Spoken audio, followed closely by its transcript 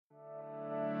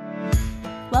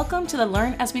Welcome to the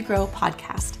Learn as We Grow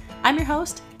podcast. I'm your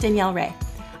host, Danielle Ray.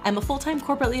 I'm a full-time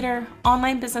corporate leader,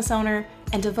 online business owner,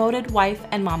 and devoted wife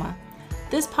and mama.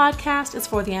 This podcast is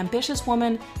for the ambitious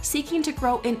woman seeking to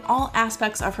grow in all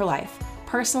aspects of her life,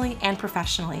 personally and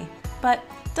professionally, but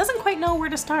doesn't quite know where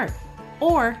to start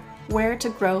or where to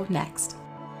grow next.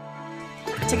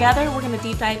 Together, we're going to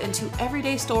deep dive into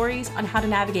everyday stories on how to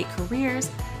navigate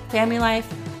careers, family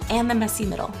life, and the messy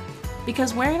middle.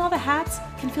 Because wearing all the hats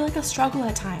can feel like a struggle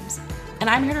at times. And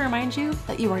I'm here to remind you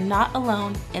that you are not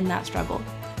alone in that struggle.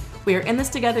 We are in this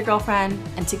together, girlfriend,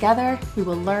 and together we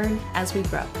will learn as we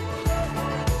grow.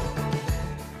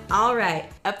 All right,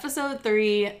 episode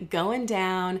 3 going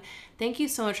down. Thank you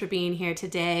so much for being here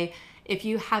today. If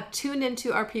you have tuned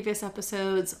into our previous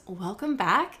episodes, welcome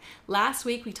back. Last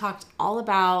week we talked all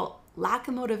about lack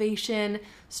of motivation,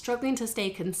 struggling to stay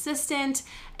consistent,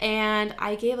 and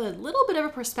I gave a little bit of a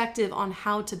perspective on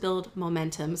how to build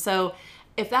momentum. So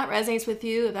if that resonates with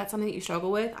you, if that's something that you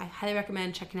struggle with, I highly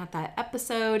recommend checking out that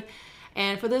episode.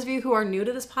 And for those of you who are new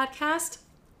to this podcast,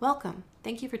 welcome.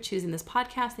 Thank you for choosing this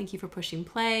podcast. Thank you for pushing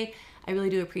play. I really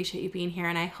do appreciate you being here,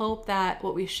 and I hope that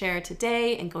what we share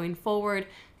today and going forward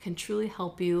can truly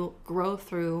help you grow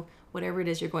through whatever it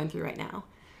is you're going through right now.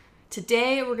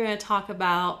 Today, we're going to talk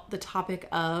about the topic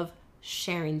of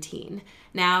sharenting.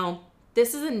 Now,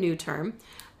 this is a new term.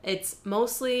 It's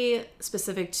mostly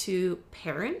specific to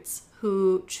parents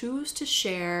who choose to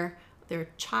share their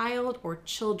child or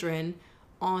children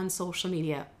on social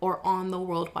media or on the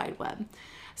World Wide Web.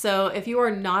 So if you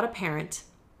are not a parent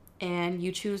and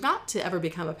you choose not to ever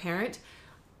become a parent,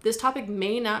 this topic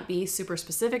may not be super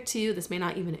specific to you. This may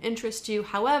not even interest you.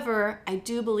 However, I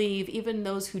do believe even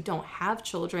those who don't have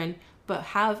children but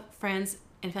have friends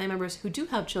and family members who do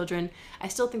have children, I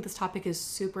still think this topic is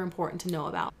super important to know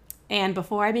about. And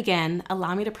before I begin,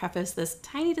 allow me to preface this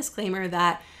tiny disclaimer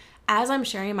that as I'm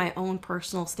sharing my own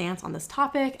personal stance on this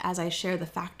topic, as I share the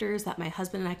factors that my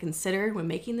husband and I considered when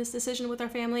making this decision with our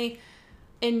family,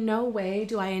 in no way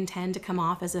do I intend to come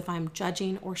off as if I'm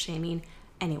judging or shaming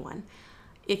anyone.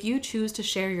 If you choose to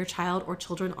share your child or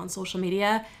children on social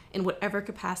media in whatever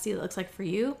capacity it looks like for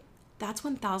you, that's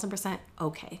 1000%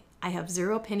 okay. I have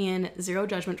zero opinion, zero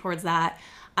judgment towards that.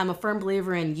 I'm a firm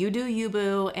believer in you do you,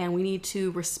 boo, and we need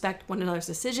to respect one another's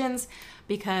decisions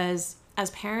because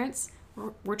as parents,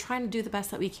 we're trying to do the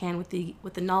best that we can with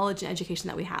the knowledge and education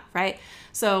that we have, right?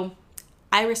 So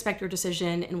I respect your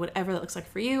decision in whatever that looks like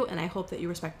for you, and I hope that you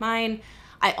respect mine.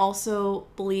 I also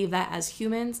believe that as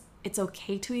humans, it's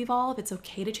okay to evolve. It's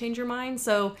okay to change your mind.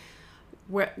 So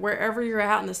wherever you're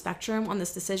at on the spectrum on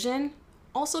this decision,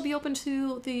 also be open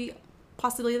to the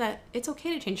possibility that it's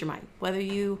okay to change your mind. Whether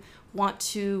you want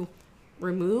to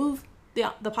remove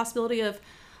the possibility of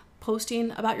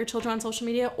posting about your children on social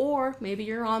media, or maybe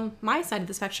you're on my side of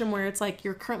the spectrum where it's like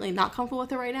you're currently not comfortable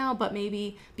with it right now, but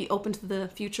maybe be open to the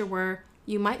future where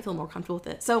you might feel more comfortable with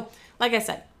it. So like I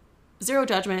said, zero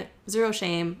judgment, zero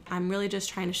shame. I'm really just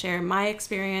trying to share my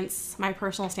experience, my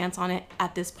personal stance on it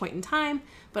at this point in time,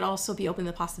 but also be open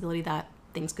to the possibility that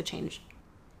things could change.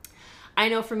 I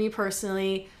know for me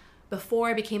personally, before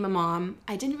I became a mom,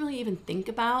 I didn't really even think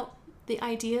about the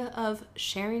idea of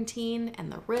sharenting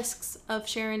and the risks of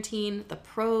sharenting, the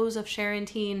pros of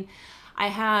sharenting. I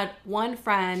had one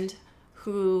friend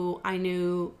who I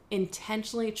knew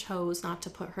intentionally chose not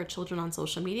to put her children on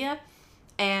social media.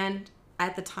 And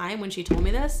at the time when she told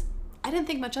me this, I didn't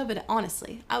think much of it,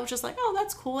 honestly. I was just like, oh,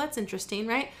 that's cool. That's interesting,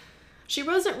 right? She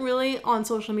wasn't really on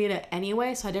social media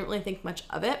anyway, so I didn't really think much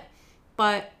of it.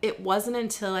 But it wasn't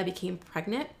until I became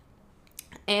pregnant,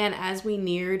 and as we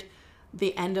neared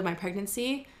the end of my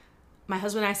pregnancy, my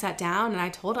husband and I sat down and I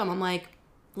told him, I'm like,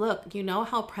 look, you know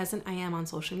how present I am on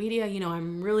social media. You know,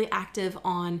 I'm really active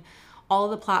on all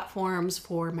the platforms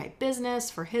for my business,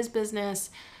 for his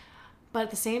business. But at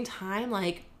the same time,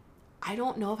 like, I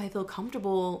don't know if I feel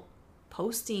comfortable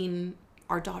posting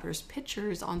our daughter's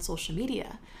pictures on social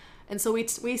media. And so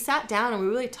we sat down and we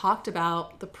really talked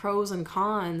about the pros and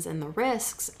cons and the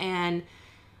risks. And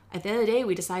at the end of the day,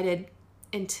 we decided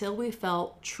until we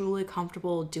felt truly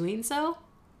comfortable doing so,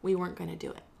 we weren't going to do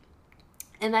it.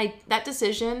 And that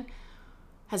decision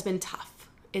has been tough.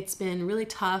 It's been really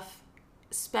tough,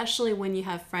 especially when you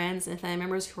have friends and family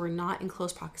members who are not in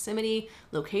close proximity,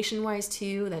 location-wise to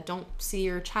you, that don't see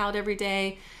your child every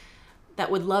day,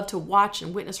 that would love to watch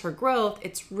and witness her growth.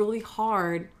 It's really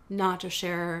hard not to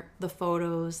share the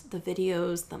photos, the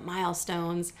videos, the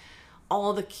milestones,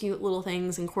 all the cute little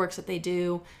things and quirks that they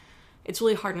do. It's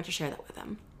really hard not to share that with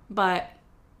them. But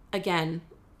again,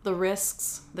 the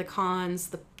risks, the cons,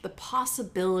 the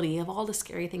possibility of all the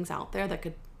scary things out there that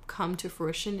could come to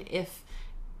fruition if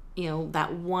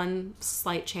that one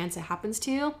slight chance it happens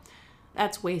to you,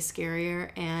 that's way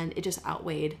scarier, and it just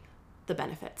outweighed the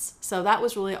benefits. So that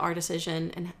was really our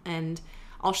decision, and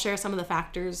I'll share some of the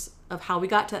factors of how we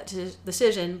got to that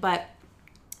decision, but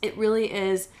it really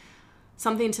is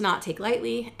something to not take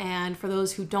lightly. And for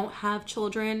those who don't have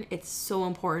children, it's so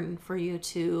important for you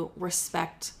to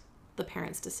respect the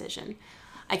parent's decision.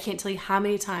 I can't tell you how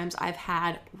many times I've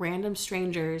had random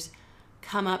strangers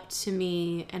come up to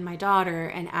me and my daughter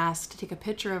and ask to take a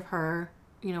picture of her,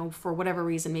 for whatever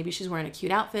reason. Maybe she's wearing a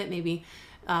cute outfit. Maybe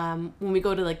when we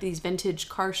go to like these vintage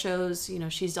car shows,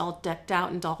 she's all decked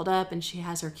out and dolled up and she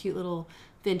has her cute little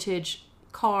vintage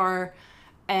car,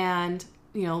 and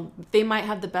they might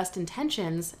have the best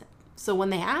intentions. So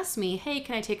when they ask me, hey,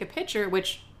 can I take a picture?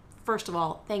 Which, first of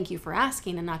all, thank you for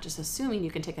asking and not just assuming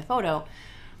you can take a photo.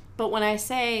 But when I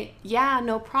say, yeah,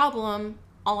 no problem,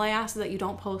 all I ask is that you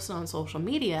don't post it on social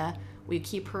media, we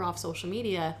keep her off social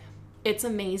media, it's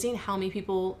amazing how many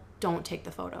people don't take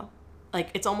the photo. Like,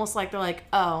 it's almost like they're like,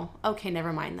 oh, okay,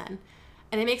 never mind then.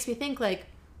 And it makes me think like,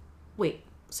 wait,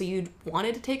 so you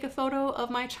wanted to take a photo of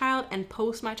my child and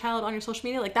post my child on your social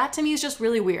media? Like, that to me is just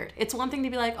really weird. It's one thing to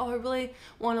be like, oh, I really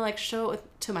want to like show it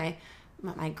to my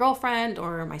girlfriend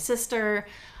or my sister,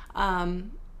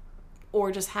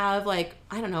 or just have like,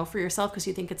 I don't know, for yourself because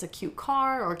you think it's a cute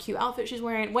car or a cute outfit she's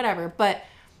wearing, whatever. But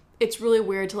it's really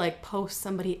weird to like post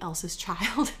somebody else's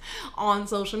child on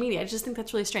social media. I just think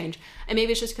that's really strange. And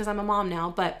maybe it's just because I'm a mom now,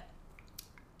 but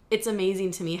it's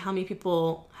amazing to me how many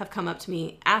people have come up to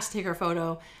me, asked to take her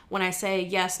photo. When I say,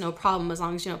 yes, no problem, as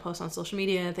long as you don't post on social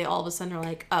media, they all of a sudden are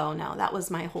like, oh no, that was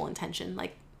my whole intention.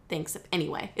 Like, thanks.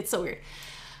 Anyway, it's so weird.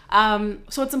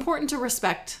 So it's important to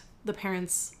respect the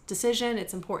parent's decision.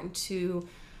 It's important to,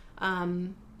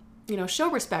 show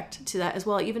respect to that as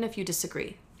well, even if you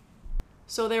disagree.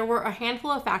 So there were a handful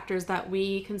of factors that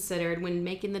we considered when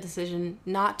making the decision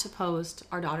not to post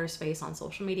our daughter's face on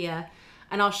social media,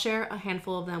 and I'll share a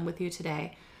handful of them with you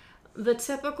today. The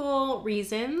typical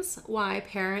reasons why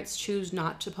parents choose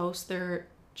not to post their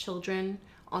children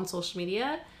on social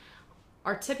media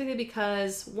are typically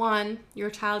because, one, your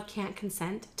child can't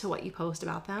consent to what you post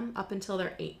about them. Up until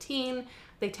they're 18,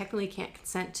 they technically can't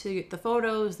consent to the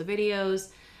photos, the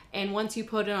videos, and once you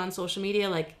put it on social media,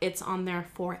 like, it's on there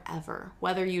forever.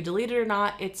 Whether you delete it or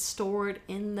not, it's stored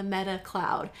in the meta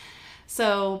cloud.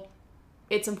 So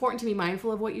it's important to be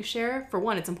mindful of what you share. For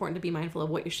one, it's important to be mindful of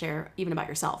what you share even about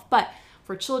yourself. But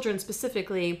for children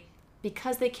specifically,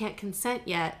 because they can't consent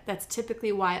yet, that's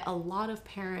typically why a lot of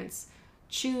parents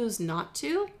choose not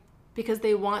to, because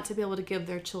they want to be able to give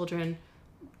their children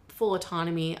full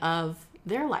autonomy of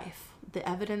their life, the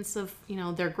evidence of,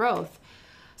 their growth.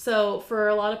 So for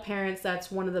a lot of parents, that's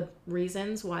one of the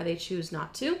reasons why they choose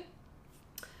not to.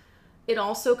 It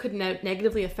also could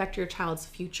negatively affect your child's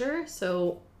future.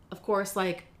 So of course,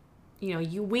 like,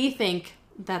 we think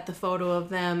that the photo of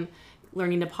them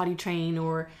learning to potty train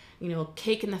or,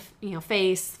 cake in the,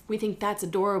 face, we think that's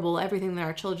adorable. Everything that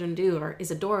our children do is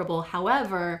adorable.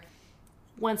 However,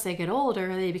 once they get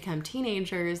older, they become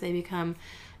teenagers, they become,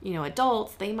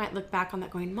 adults, they might look back on that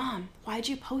going, Mom, why'd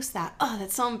you post that? Oh,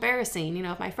 that's so embarrassing.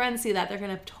 If my friends see that, they're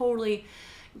going to totally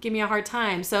give me a hard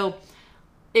time. So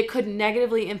it could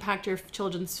negatively impact your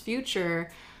children's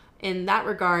future in that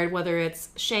regard, whether it's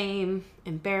shame,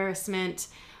 embarrassment.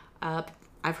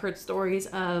 I've heard stories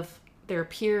of their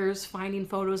peers finding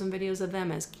photos and videos of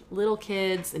them as little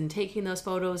kids and taking those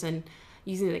photos and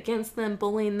using it against them,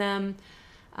 bullying them.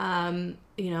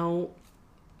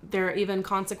 There are even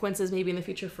consequences maybe in the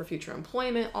future for future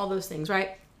employment, all those things,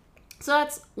 right? So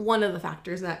that's one of the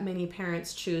factors that many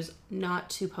parents choose not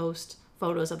to post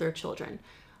photos of their children.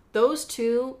 Those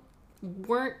two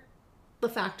weren't the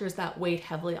factors that weighed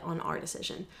heavily on our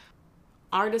decision.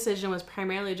 Our decision was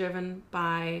primarily driven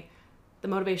by the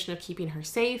motivation of keeping her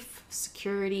safe,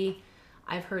 security.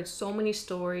 I've heard so many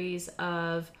stories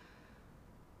of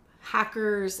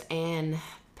hackers and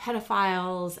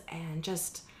pedophiles and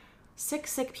just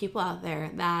sick people out there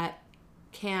that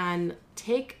can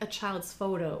take a child's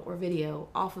photo or video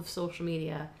off of social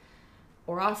media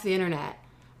or off the internet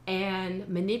and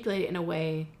manipulate it in a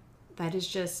way that is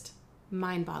just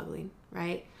mind-boggling,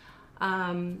 right?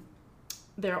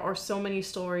 There are so many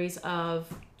stories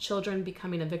of children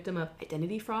becoming a victim of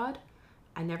identity fraud.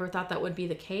 I never thought that would be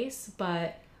the case,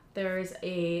 but there's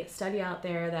a study out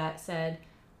there that said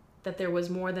that there was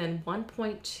more than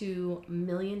 1.2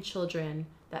 million children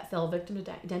that fell victim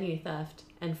to identity theft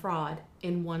and fraud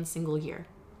in one single year.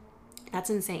 That's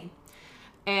insane.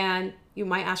 And you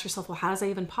might ask yourself, well, how is that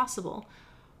even possible?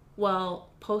 Well,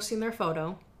 posting their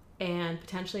photo and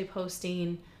potentially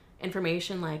posting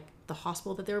information like the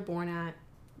hospital that they were born at,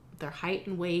 their height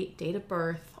and weight, date of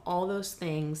birth, all those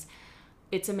things.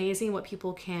 It's amazing what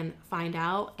people can find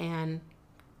out and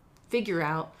figure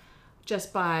out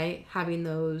just by having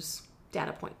those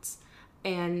data points.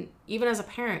 And even as a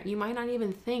parent, you might not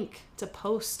even think to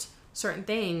post certain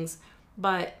things,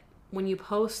 but when you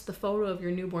post the photo of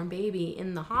your newborn baby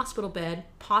in the hospital bed,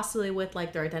 possibly with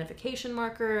like their identification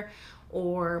marker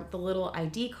or the little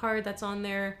ID card that's on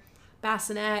their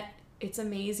bassinet, it's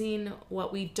amazing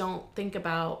what we don't think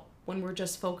about when we're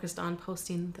just focused on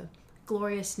posting the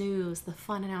glorious news, the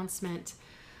fun announcement,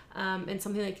 and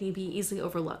something that can be easily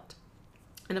overlooked.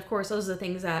 And of course, those are the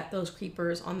things that those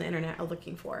creepers on the internet are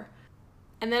looking for.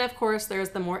 And then of course, there's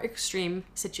the more extreme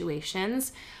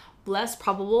situations, less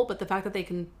probable, but the fact that they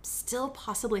can still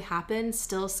possibly happen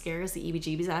still scares the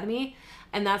EBGBs out of me.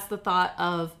 And that's the thought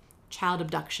of child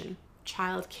abduction,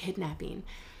 child kidnapping.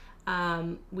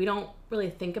 We don't really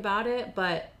think about it,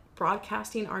 but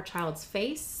broadcasting our child's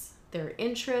face, their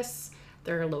interests,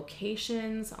 their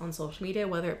locations on social media,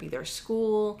 whether it be their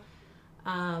school,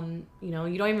 you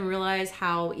don't even realize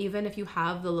how even if you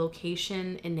have the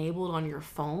location enabled on your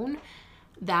phone,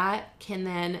 that can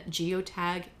then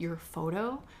geotag your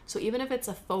photo. So even if it's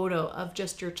a photo of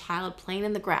just your child playing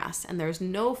in the grass and there's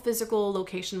no physical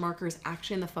location markers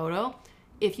actually in the photo,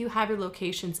 if you have your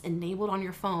locations enabled on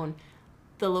your phone,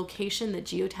 the location, the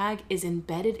geotag is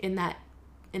embedded in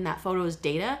that photo's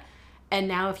data. And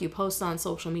now if you post on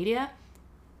social media,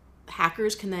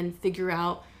 hackers can then figure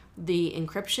out the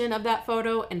encryption of that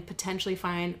photo and potentially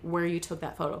find where you took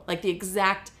that photo, like the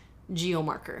exact geo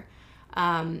marker.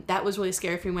 That was really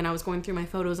scary for me when I was going through my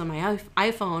photos on my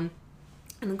iPhone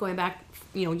and then going back,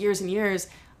 years and years,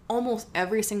 almost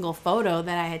every single photo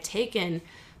that I had taken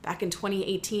back in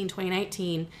 2018,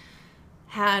 2019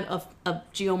 had a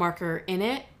geo marker in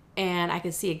it, and I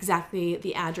could see exactly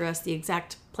the address, the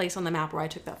exact place on the map where I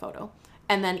took that photo.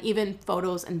 And then even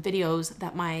photos and videos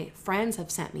that my friends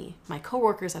have sent me, my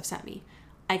coworkers have sent me,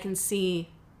 I can see,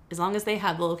 as long as they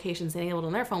have the locations enabled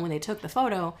on their phone when they took the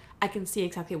photo, I can see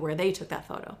exactly where they took that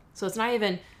photo. So it's not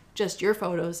even just your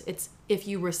photos, it's if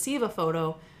you receive a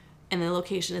photo and the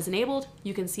location is enabled,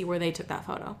 you can see where they took that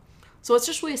photo. So it's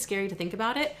just really scary to think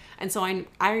about it. And so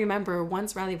I remember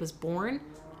once Riley was born,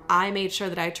 I made sure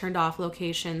that I turned off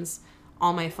locations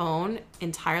on my phone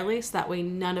entirely, so that way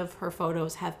none of her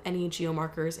photos have any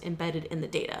geomarkers embedded in the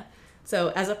data. So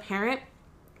as a parent,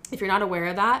 if you're not aware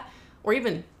of that, or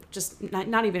even just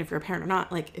not even if you're a parent or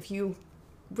not, like if you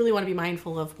really want to be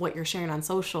mindful of what you're sharing on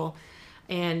social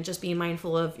and just being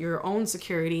mindful of your own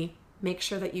security, make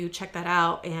sure that you check that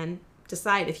out and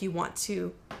decide if you want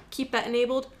to keep that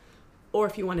enabled or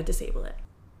if you want to disable it.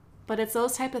 But it's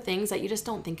those type of things that you just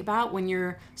don't think about when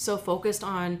you're so focused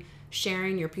on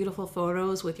sharing your beautiful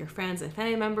photos with your friends and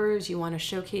family members. You want to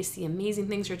showcase the amazing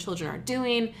things your children are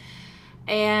doing,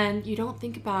 and you don't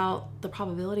think about the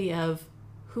probability of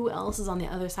who else is on the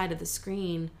other side of the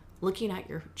screen looking at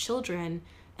your children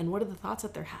and what are the thoughts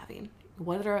that they're having.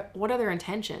 What are their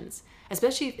intentions?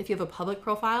 Especially if you have a public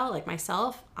profile like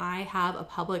myself. I have a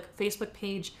public Facebook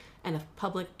page and a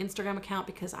public Instagram account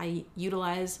because I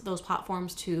utilize those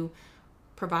platforms to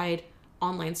provide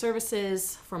online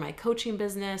services for my coaching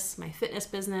business, my fitness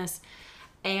business.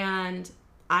 And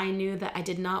I knew that I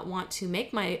did not want to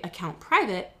make my account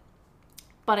private,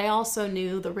 but I also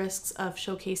knew the risks of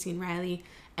showcasing Riley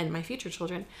and my future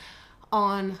children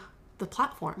on the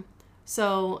platform.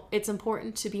 So it's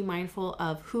important to be mindful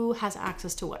of who has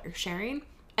access to what you're sharing.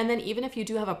 And then even if you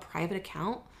do have a private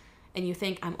account and you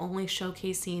think I'm only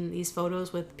showcasing these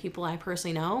photos with people I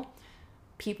personally know,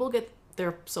 people get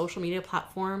their social media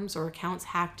platforms or accounts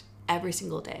hacked every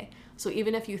single day. So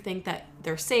even if you think that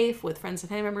they're safe with friends and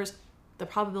family members, the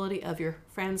probability of your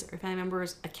friends or family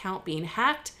members' account being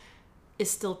hacked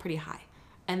is still pretty high.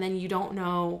 And then you don't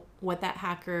know what that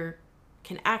hacker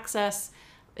can access.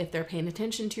 If they're paying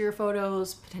attention to your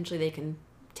photos, potentially they can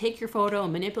take your photo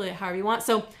and manipulate it however you want.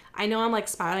 So I know I'm like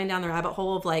spiraling down the rabbit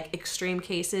hole of like extreme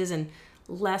cases and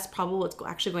less probable what's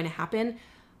actually going to happen,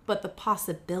 but the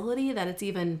possibility that it's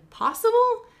even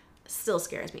possible still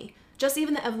scares me. Just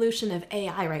even the evolution of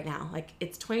AI right now, like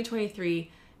it's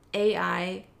 2023,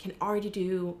 AI can already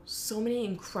do so many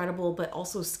incredible but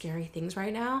also scary things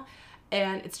right now,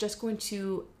 and it's just going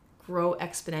to grow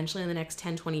exponentially in the next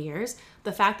 10, 20 years.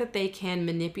 The fact that they can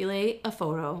manipulate a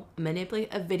photo,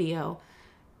 manipulate a video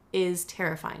is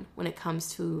terrifying when it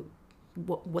comes to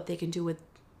what they can do with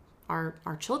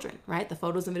our children, right? The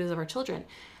photos and videos of our children.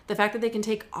 The fact that they can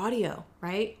take audio,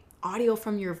 right? Audio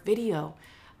from your video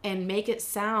and make it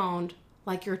sound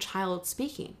like your child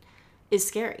speaking is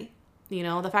scary.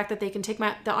 The fact that they can take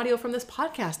the audio from this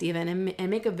podcast even and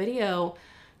make a video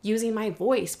using my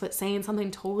voice but saying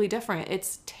something totally different.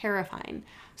 It's terrifying.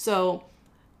 So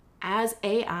as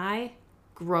AI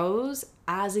grows,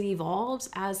 as it evolves,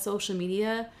 as social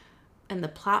media and the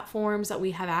platforms that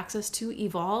we have access to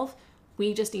evolve,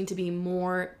 we just need to be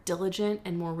more diligent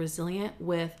and more resilient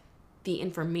with the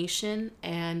information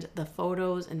and the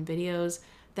photos and videos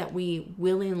that we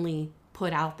willingly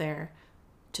put out there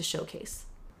to showcase.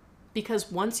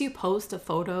 Because once you post a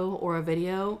photo or a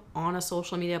video on a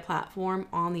social media platform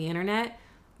on the internet,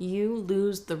 you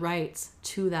lose the rights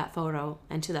to that photo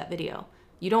and to that video.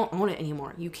 You don't own it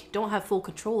anymore. You don't have full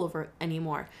control over it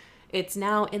anymore. It's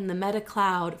now in the meta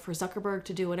cloud for Zuckerberg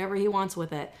to do whatever he wants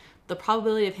with it. The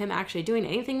probability of him actually doing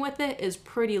anything with it is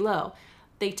pretty low.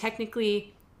 They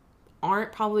technically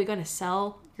aren't probably going to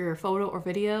sell your photo or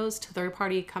videos to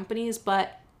third-party companies,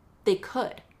 but they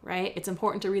could, right? It's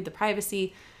important to read the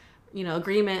privacy,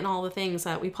 agreement and all the things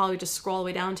that we probably just scroll all the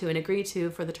way down to and agree to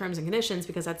for the terms and conditions,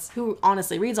 because that's who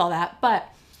honestly reads all that.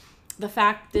 But the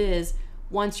fact is,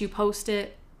 once you post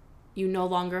it, you no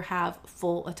longer have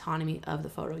full autonomy of the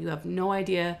photo. You have no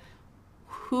idea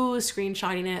who is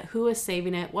screenshotting it, who is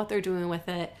saving it, what they're doing with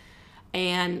it.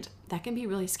 And that can be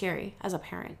really scary as a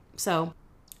parent. So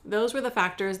those were the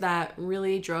factors that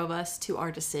really drove us to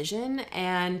our decision.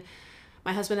 And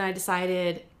my husband and I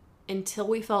decided, until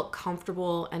we felt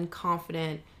comfortable and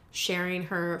confident sharing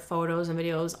her photos and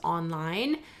videos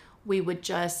online, we would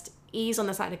just ease on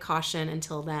the side of caution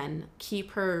until then,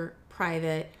 keep her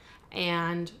private,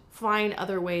 and find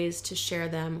other ways to share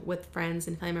them with friends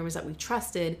and family members that we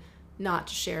trusted, not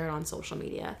to share it on social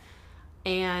media.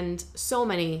 And so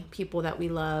many people that we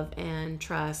love and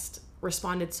trust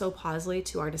responded so positively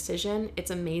to our decision.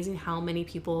 It's amazing how many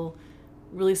people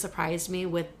really surprised me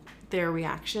with their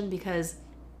reaction, because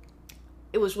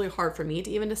it was really hard for me to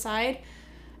even decide.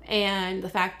 And the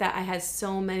fact that I had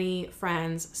so many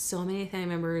friends, so many family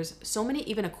members, so many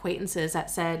even acquaintances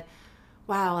that said,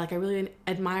 wow, I really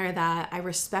admire that. I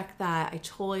respect that. I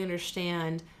totally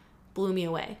understand, blew me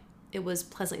away. It was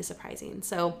pleasantly surprising.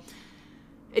 So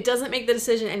it doesn't make the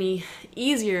decision any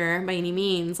easier by any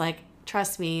means.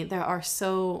 Trust me, there are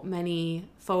so many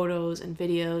photos and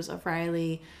videos of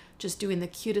Riley just doing the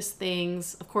cutest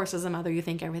things. Of course, as a mother, you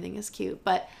think everything is cute,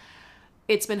 but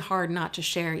it's been hard not to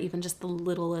share even just the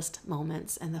littlest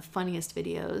moments and the funniest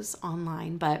videos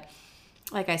online. But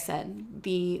like I said,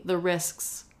 the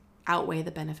risks outweigh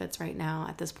the benefits right now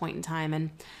at this point in time.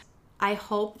 And I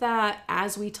hope that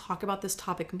as we talk about this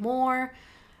topic more,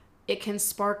 it can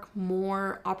spark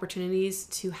more opportunities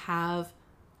to have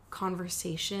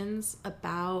conversations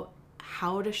about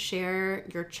how to share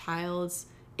your child's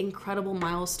incredible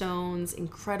milestones,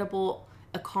 incredible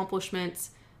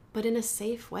accomplishments, but in a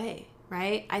safe way,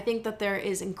 right? I think that there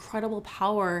is incredible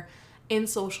power in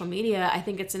social media. I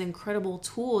think it's an incredible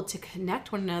tool to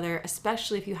connect one another,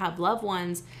 especially if you have loved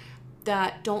ones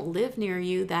that don't live near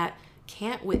you, that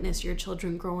can't witness your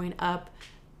children growing up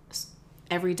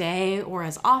every day or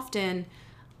as often.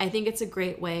 I think it's a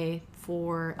great way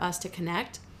for us to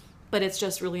connect, but it's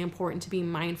just really important to be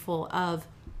mindful of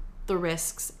the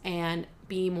risks and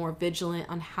be more vigilant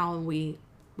on how we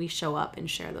show up and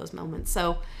share those moments.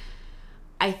 So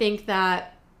I think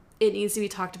that it needs to be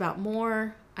talked about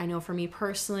more. I know for me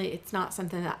personally, it's not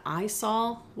something that I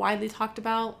saw widely talked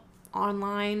about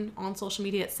online, on social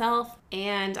media itself.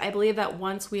 And I believe that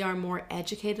once we are more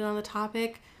educated on the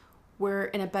topic, we're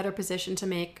in a better position to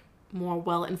make more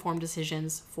well-informed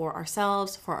decisions for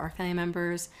ourselves, for our family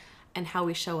members, and how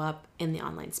we show up in the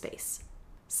online space.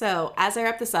 So as I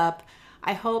wrap this up,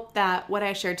 I hope that what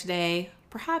I shared today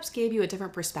perhaps gave you a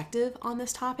different perspective on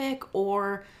this topic,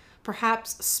 or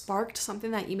perhaps sparked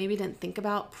something that you maybe didn't think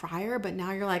about prior, but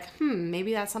now you're like,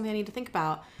 maybe that's something I need to think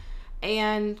about.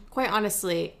 And quite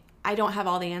honestly, I don't have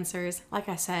all the answers. Like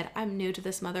I said, I'm new to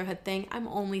this motherhood thing. I'm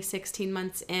only 16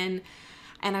 months in,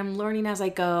 and I'm learning as I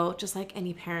go, just like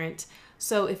any parent.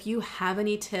 So if you have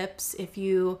any tips, if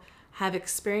you have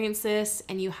experienced this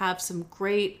and you have some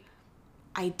great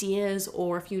ideas,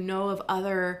 or if you know of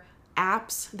other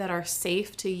apps that are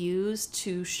safe to use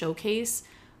to showcase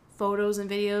photos and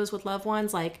videos with loved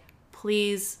ones,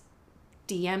 please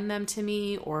DM them to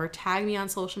me or tag me on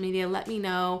social media. Let me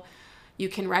know. You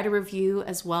can write a review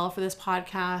as well for this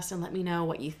podcast and let me know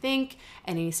what you think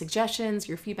and any suggestions.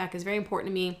 Your feedback is very important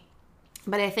to me.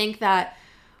 But I think that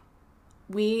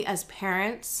we as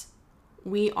parents,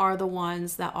 we are the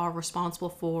ones that are responsible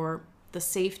for the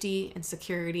safety and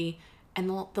security and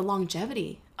the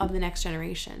longevity of the next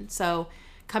generation. So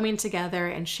coming together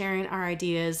and sharing our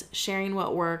ideas, sharing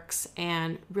what works,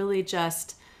 and really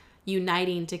just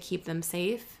uniting to keep them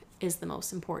safe is the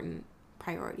most important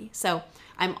priority. So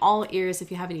I'm all ears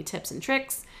if you have any tips and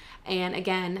tricks. And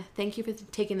again, thank you for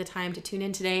taking the time to tune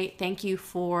in today. Thank you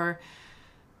for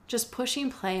just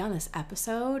pushing play on this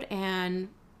episode. And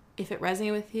if it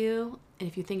resonated with you, and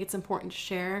if you think it's important to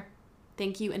share,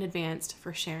 thank you in advance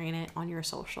for sharing it on your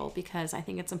social, because I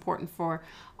think it's important for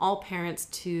all parents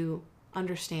to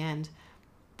understand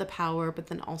the power, but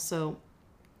then also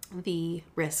the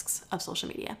risks of social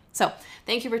media. So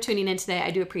thank you for tuning in today.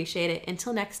 I do appreciate it.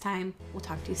 Until next time, we'll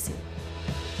talk to you soon.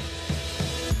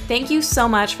 Thank you so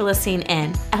much for listening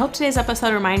in. I hope today's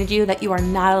episode reminded you that you are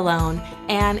not alone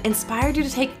and inspired you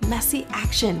to take messy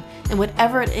action in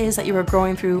whatever it is that you are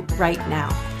going through right now.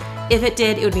 If it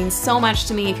did, it would mean so much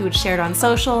to me if you would share it on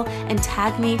social and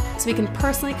tag me so we can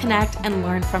personally connect and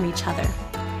learn from each other.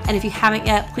 And if you haven't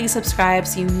yet, please subscribe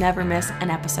so you never miss an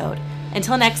episode.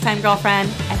 Until next time, girlfriend,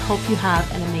 I hope you have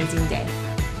an amazing day.